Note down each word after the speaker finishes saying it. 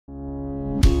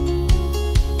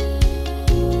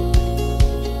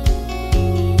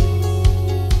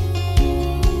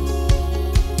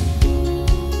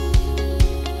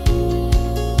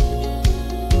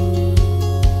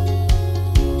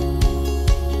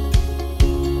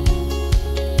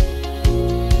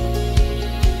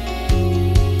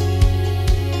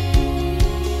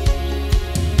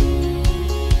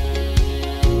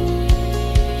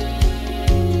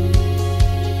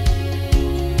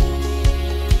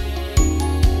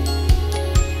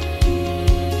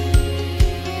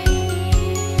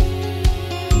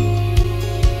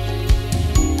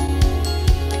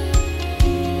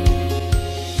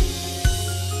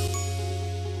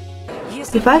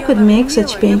If I could make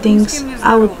such paintings,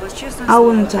 I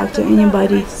wouldn't talk to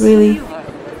anybody, really.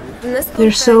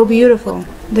 They're so beautiful.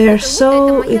 They're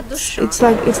so, it's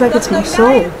like it's my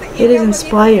soul. It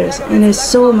inspires and is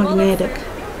so magnetic.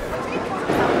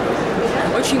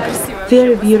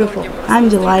 Very beautiful. I'm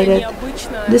delighted.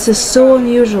 This is so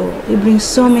unusual. It brings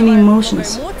so many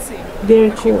emotions.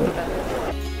 Very cool.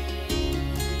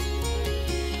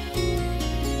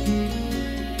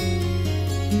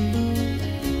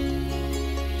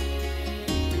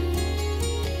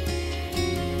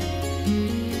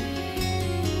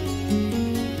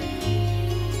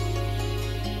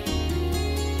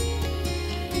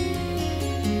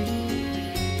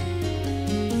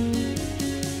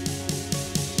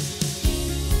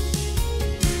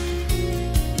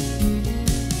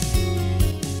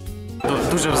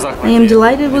 I am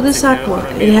delighted with this artwork.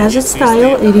 It has its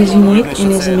style, it is unique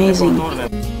and is amazing.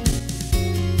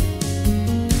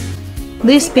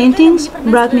 These paintings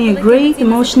brought me a great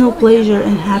emotional pleasure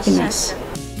and happiness.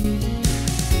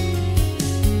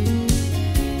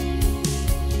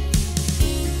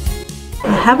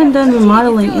 I haven't done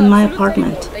remodeling in my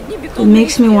apartment. It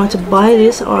makes me want to buy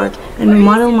this art and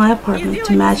remodel my apartment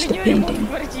to match the painting.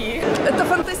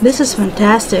 This is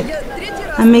fantastic.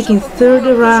 I'm making third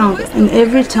round, and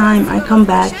every time I come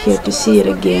back here to see it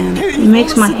again, it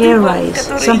makes my hair rise,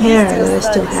 some hair that I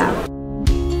still have.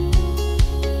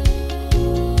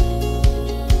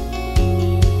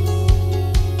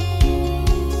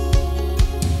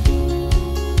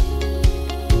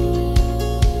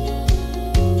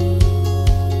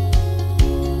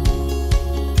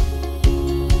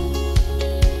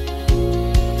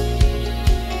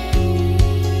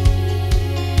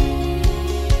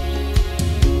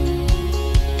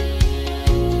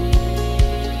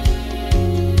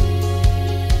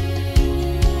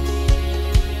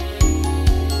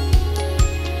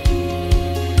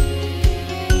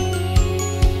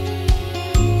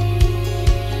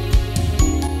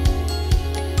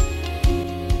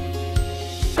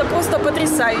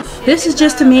 This is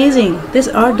just amazing. This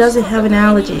art doesn't have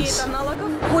analogies. I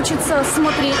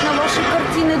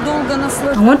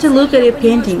want to look at your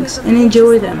paintings and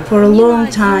enjoy them for a long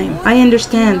time. I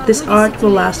understand this art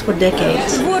will last for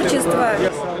decades.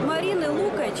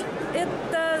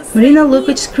 Marina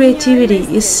Lukac's creativity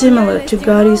is similar to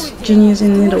Gaudi's genius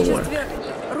in needlework.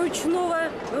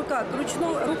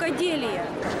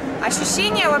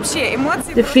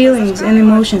 The feelings and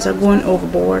emotions are going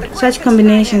overboard. Such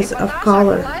combinations of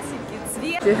color.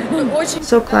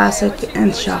 So classic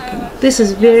and shocking. This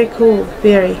is very cool,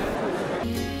 very.